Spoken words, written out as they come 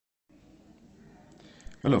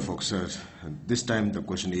Hello folks, this time the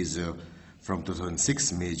question is from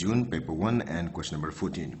 2006 May-June paper 1 and question number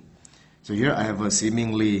 14. So here I have a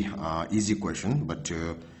seemingly easy question, but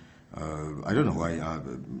I don't know why.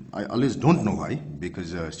 I always don't know why,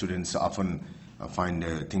 because students often find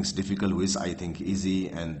things difficult which I think easy,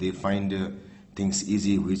 and they find things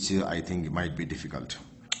easy which I think might be difficult.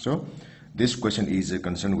 So this question is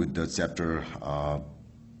concerned with the chapter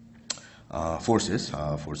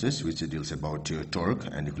forces, which deals about torque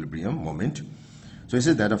and equilibrium moment. So it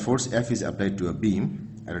says that a force F is applied to a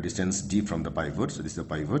beam at a distance d from the pivot. So this is the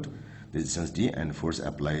pivot, the distance d, and force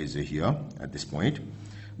applies here at this point.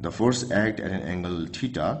 The force acts at an angle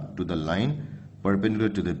theta to the line perpendicular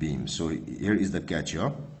to the beam. So here is the catch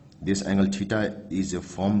here. This angle theta is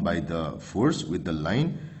formed by the force with the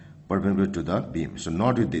line perpendicular to the beam. So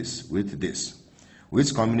not with this, with this.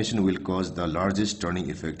 Which combination will cause the largest turning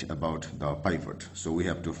effect about the pivot? So we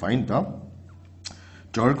have to find the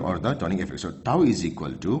torque or the turning effect. So tau is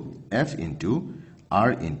equal to F into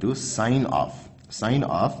R into sine of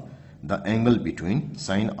the angle between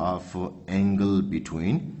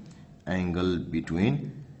angle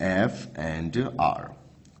between F and R.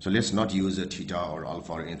 So let's not use a theta or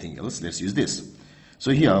alpha or anything else. Let's use this.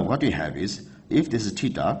 So here what we have is, if this is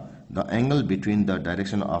theta, the angle between the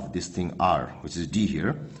direction of this thing R, which is d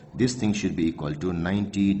here, this thing should be equal to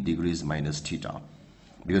 90 degrees minus theta,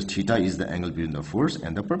 because theta is the angle between the force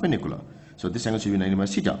and the perpendicular. So this angle should be 90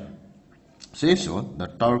 minus theta. So if so, the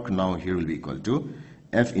torque now here will be equal to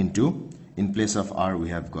F into, in place of R we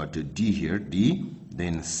have got d here, d,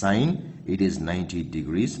 then sine, it is 90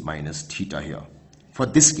 degrees minus theta here. For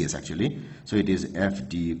this case actually, so it is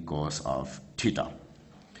Fd cos of theta.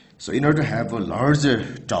 So in order to have a larger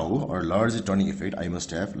tau or larger turning effect, I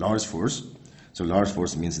must have large force. So large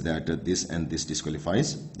force means that this and this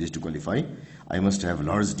disqualifies, these two qualify. I must have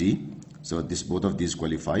large d. So this, both of these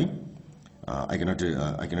qualify. I cannot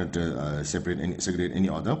segregate any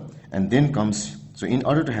other. And then comes, so in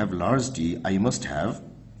order to have large d, I must have,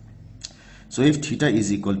 so if theta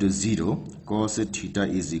is equal to 0, cos theta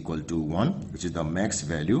is equal to 1, which is the max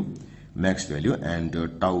value,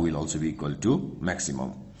 and tau will also be equal to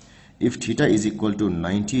maximum. If theta is equal to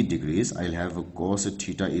 90 degrees, I'll have a cos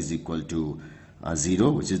theta is equal to 0,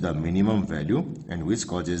 which is the minimum value, and which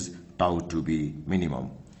causes tau to be minimum.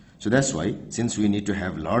 So that's why, since we need to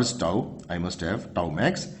have large tau, I must have tau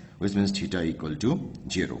max, which means theta equal to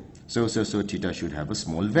 0. So theta should have a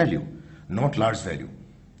small value, not large value.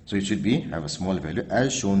 So it should have a small value,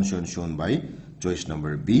 as shown by choice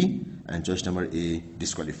number B, and choice number A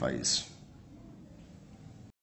disqualifies.